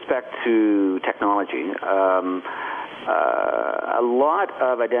 With respect to technology, a lot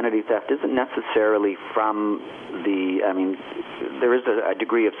of identity theft isn't necessarily from there is a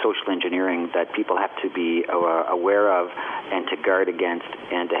degree of social engineering that people have to be aware of and to guard against,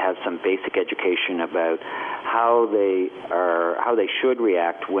 and to have some basic education about how they should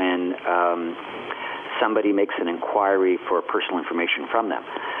react when somebody makes an inquiry for personal information from them.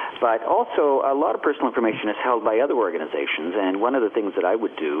 But also, a lot of personal information is held by other organizations, and one of the things that I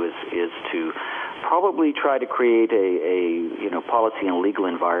would do is to probably try to create a policy and legal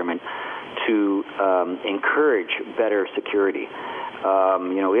environment to encourage better security.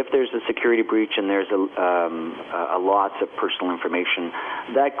 If there's a security breach and there's a loss of personal information,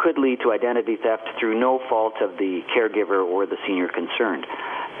 that could lead to identity theft through no fault of the caregiver or the senior concerned.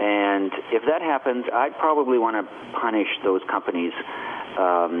 And if that happens, I'd probably want to punish those companies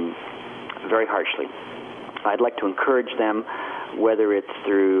very harshly. I'd like to encourage them, whether it's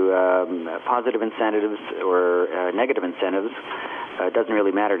through positive incentives or negative incentives. It doesn't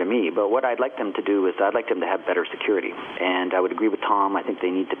really matter to me, but what I'd like them to do is I'd like them to have better security. And I would agree with Tom. I think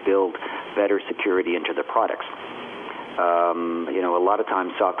they need to build better security into their products. A lot of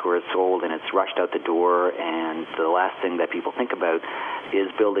times software is sold and it's rushed out the door, and the last thing that people think about is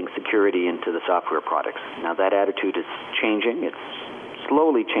building security into the software products. Now, that attitude is changing. It's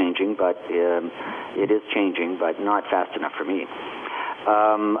slowly changing, but it is changing, but not fast enough for me.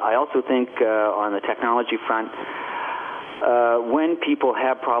 I also think on the technology front, when people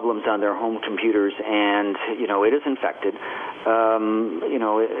have problems on their home computers and, it is infected,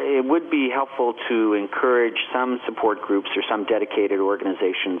 it would be helpful to encourage some support groups or some dedicated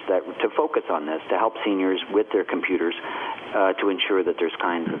organizations to focus on this, to help seniors with their computers to ensure that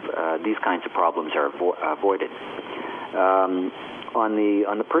these kinds of problems are avoided. On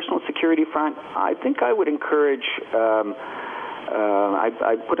the personal security front, I think I would encourage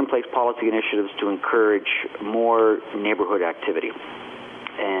I put in place policy initiatives to encourage more neighborhood activity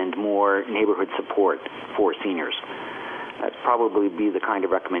and more neighborhood support for seniors. That'd probably be the kind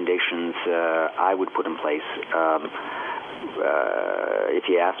of recommendations I would put in place. if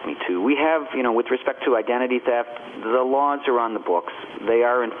you ask me to. We have, with respect to identity theft, the laws are on the books. They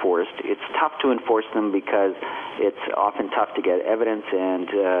are enforced. It's tough to enforce them because it's often tough to get evidence,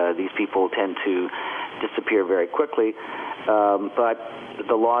 and these people tend to disappear very quickly. But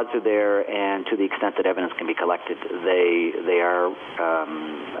the laws are there, and to the extent that evidence can be collected, they are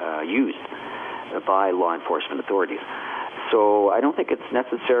used by law enforcement authorities. So I don't think it's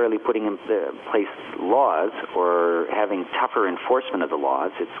necessarily putting in place laws or having tougher enforcement of the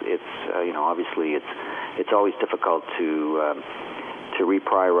laws. It's obviously it's always difficult to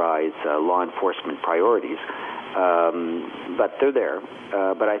reprioritize law enforcement priorities, but they're there.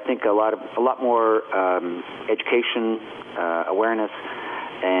 But I think a lot more education, awareness,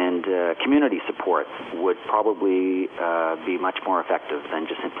 and community support would probably be much more effective than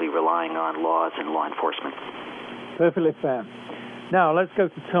just simply relying on laws and law enforcement. Perfectly fair. Now, let's go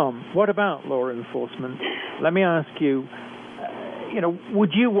to Tom. What about law enforcement? Let me ask you,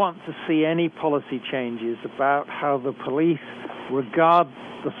 would you want to see any policy changes about how the police regard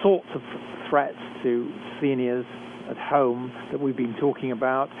the sorts of threats to seniors at home that we've been talking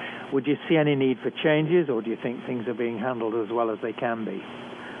about? Would you see any need for changes, or do you think things are being handled as well as they can be?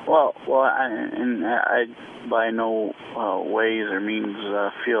 Well, I by no ways or means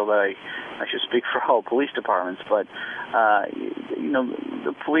feel that I should speak for all police departments, but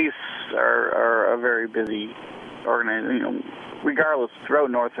the police are a very busy organization. Regardless, throughout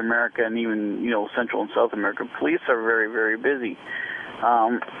North America and even Central and South America, police are very, very busy.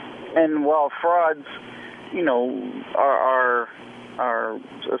 And while frauds, are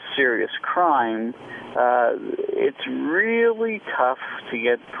a serious crime, it's really tough to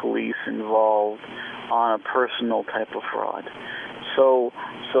get police involved on a personal type of fraud. So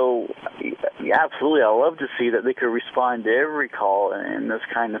yeah, absolutely, I'd love to see that they could respond to every call and this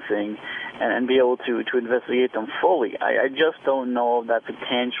kind of thing and be able to investigate them fully. I just don't know if that's a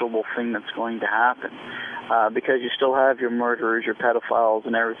tangible thing that's going to happen. Because you still have your murderers, your pedophiles,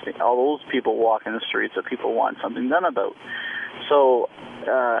 and everything. All those people walking the streets that people want something done about. So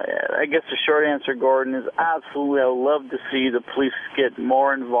I guess the short answer, Gordon, is absolutely. I would love to see the police get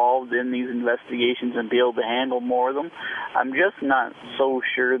more involved in these investigations and be able to handle more of them. I'm just not so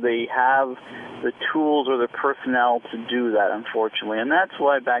sure they have the tools or the personnel to do that, unfortunately. And that's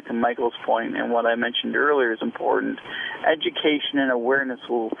why, back to Michael's point and what I mentioned earlier, is important. Education and awareness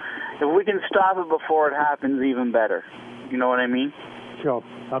will, if we can stop it before it happens, even better. You know what I mean? Sure,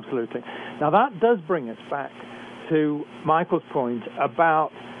 absolutely. Now that does bring us back to Michael's point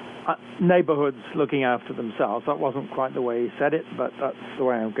about neighborhoods looking after themselves. That wasn't quite the way he said it, but that's the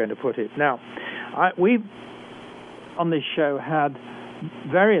way I'm going to put it. Now, we've on this show had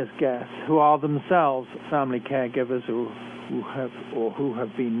various guests who are themselves family caregivers who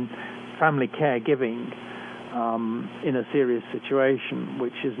have been family caregiving in a serious situation,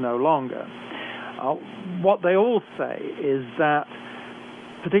 which is no longer. What they all say is that,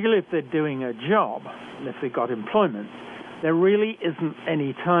 particularly if they're doing a job, if they've got employment, there really isn't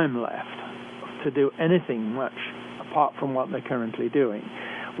any time left to do anything much apart from what they're currently doing,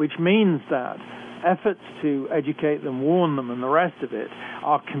 which means that efforts to educate them, warn them, and the rest of it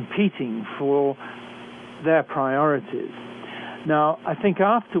are competing for their priorities. Now, I think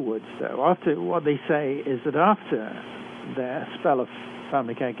afterwards, though, after what they say is that after their spell of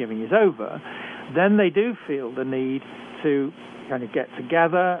family caregiving is over, then they do feel the need to kind of get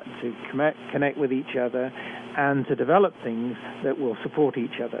together, to connect with each other, and to develop things that will support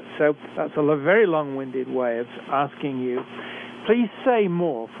each other. So that's a very long-winded way of asking you, please say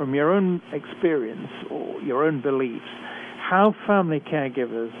more from your own experience or your own beliefs, how family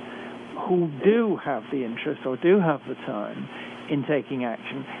caregivers who do have the interest or do have the time in taking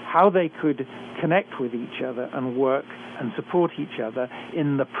action, how they could connect with each other and work and support each other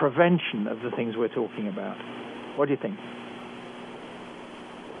in the prevention of the things we're talking about. What do you think?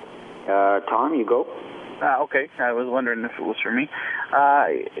 Tom, you go. Okay, I was wondering if it was for me.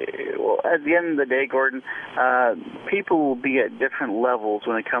 Well, at the end of the day, Gordon, people will be at different levels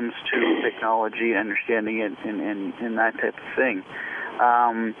when it comes to technology, understanding it, and that type of thing.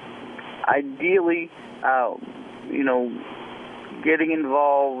 Ideally, getting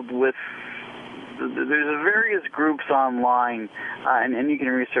involved with there's various groups online, and you can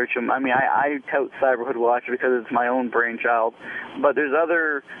research them. I mean, I tout Cyberhood Watch because it's my own brainchild, but there's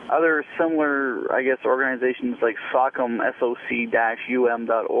other similar, I guess, organizations like SOCUM,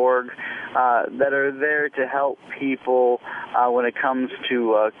 SOC-UM.org, that are there to help people when it comes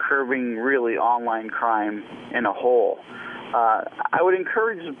to curbing really online crime in a whole. I would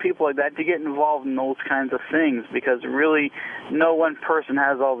encourage people like that to get involved in those kinds of things, because really no one person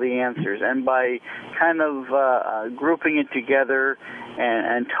has all the answers. And by kind of grouping it together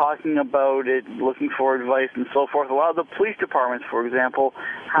and talking about it, looking for advice and so forth, a lot of the police departments, for example,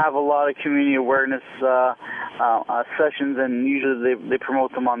 have a lot of community awareness sessions, and usually they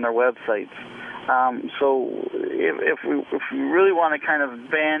promote them on their websites. So if we really want to kind of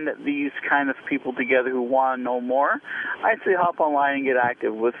band these kind of people together who want to know more, I'd say hop online and get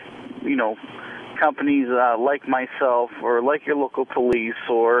active with, companies like myself, or like your local police,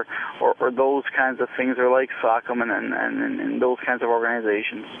 or those kinds of things, or like SOCM and those kinds of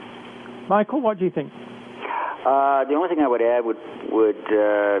organizations. Michael, what do you think? The only thing I would add would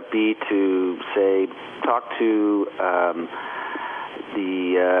be to say, talk to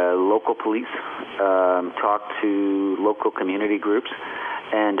the local police, talk to local community groups,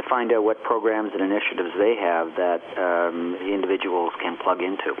 and to find out what programs and initiatives they have that individuals can plug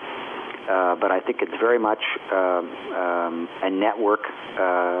into. But I think it's very much a network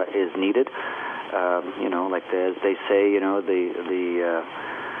is needed. Like as they say, the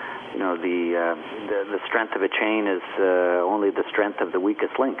strength of a chain is only the strength of the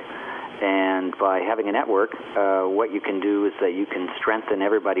weakest link. And by having a network, what you can do is that you can strengthen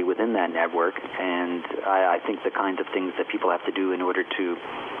everybody within that network. And I think the kinds of things that people have to do in order to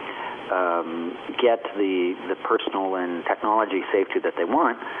get the personal and technology safety that they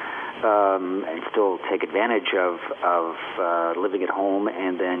want, and still take advantage of living at home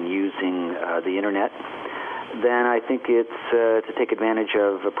and then using the internet, then I think it's to take advantage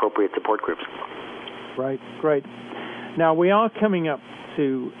of appropriate support groups. Right, great. Now, we are coming up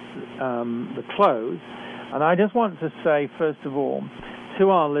to the close, and I just want to say, first of all, to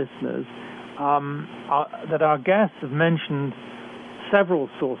our listeners, that our guests have mentioned several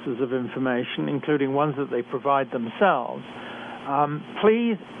sources of information, including ones that they provide themselves.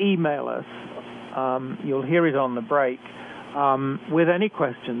 Please email us, you'll hear it on the break, with any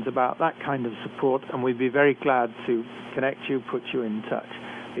questions about that kind of support, and we'd be very glad to connect you, put you in touch,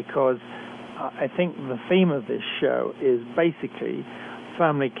 because I think the theme of this show is basically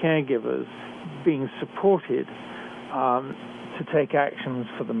family caregivers being supported to take actions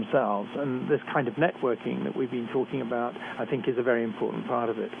for themselves, and this kind of networking that we've been talking about, I think, is a very important part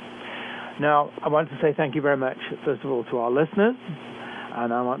of it. Now, I want to say thank you very much, first of all, to our listeners,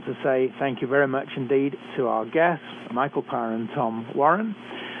 and I want to say thank you very much indeed to our guests, Michael Power and Tom Warren.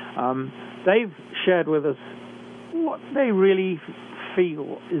 They've shared with us what they really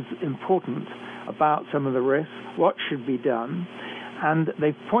feel is important about some of the risks, what should be done, and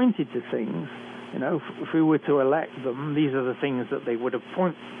they've pointed to things. If we were to elect them, these are the things that they would have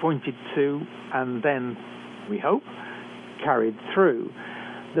pointed to, and then, we hope, carried through,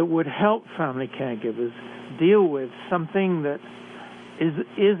 that would help family caregivers deal with something that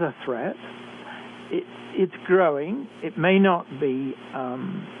is a threat. It's growing. It may not be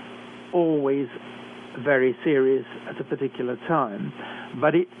always very serious at a particular time,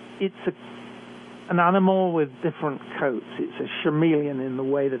 but it's an animal with different coats. It's a chameleon in the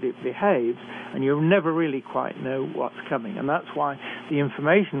way that it behaves, and you never really quite know what's coming. And that's why the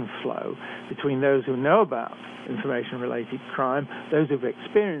information flow between those who know about information-related crime, those who've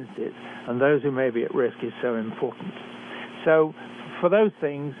experienced it, and those who may be at risk is so important. So for those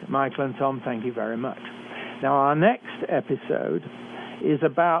things, Michael and Tom, thank you very much. Now, our next episode is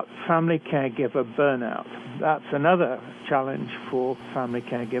about family caregiver burnout. That's another challenge for family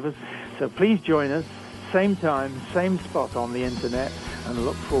caregivers. So please join us, same time, same spot on the internet, and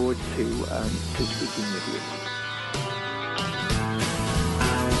look forward to speaking with you.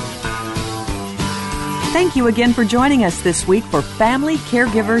 Thank you again for joining us this week for Family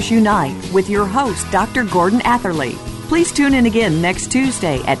Caregivers Unite with your host, Dr. Gordon Atherley. Please tune in again next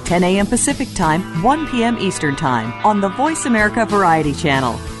Tuesday at 10 a.m. Pacific Time, 1 p.m. Eastern Time on the Voice America Variety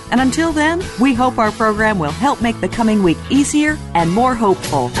Channel. And until then, we hope our program will help make the coming week easier and more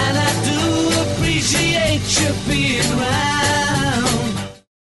hopeful. And I do appreciate you being right.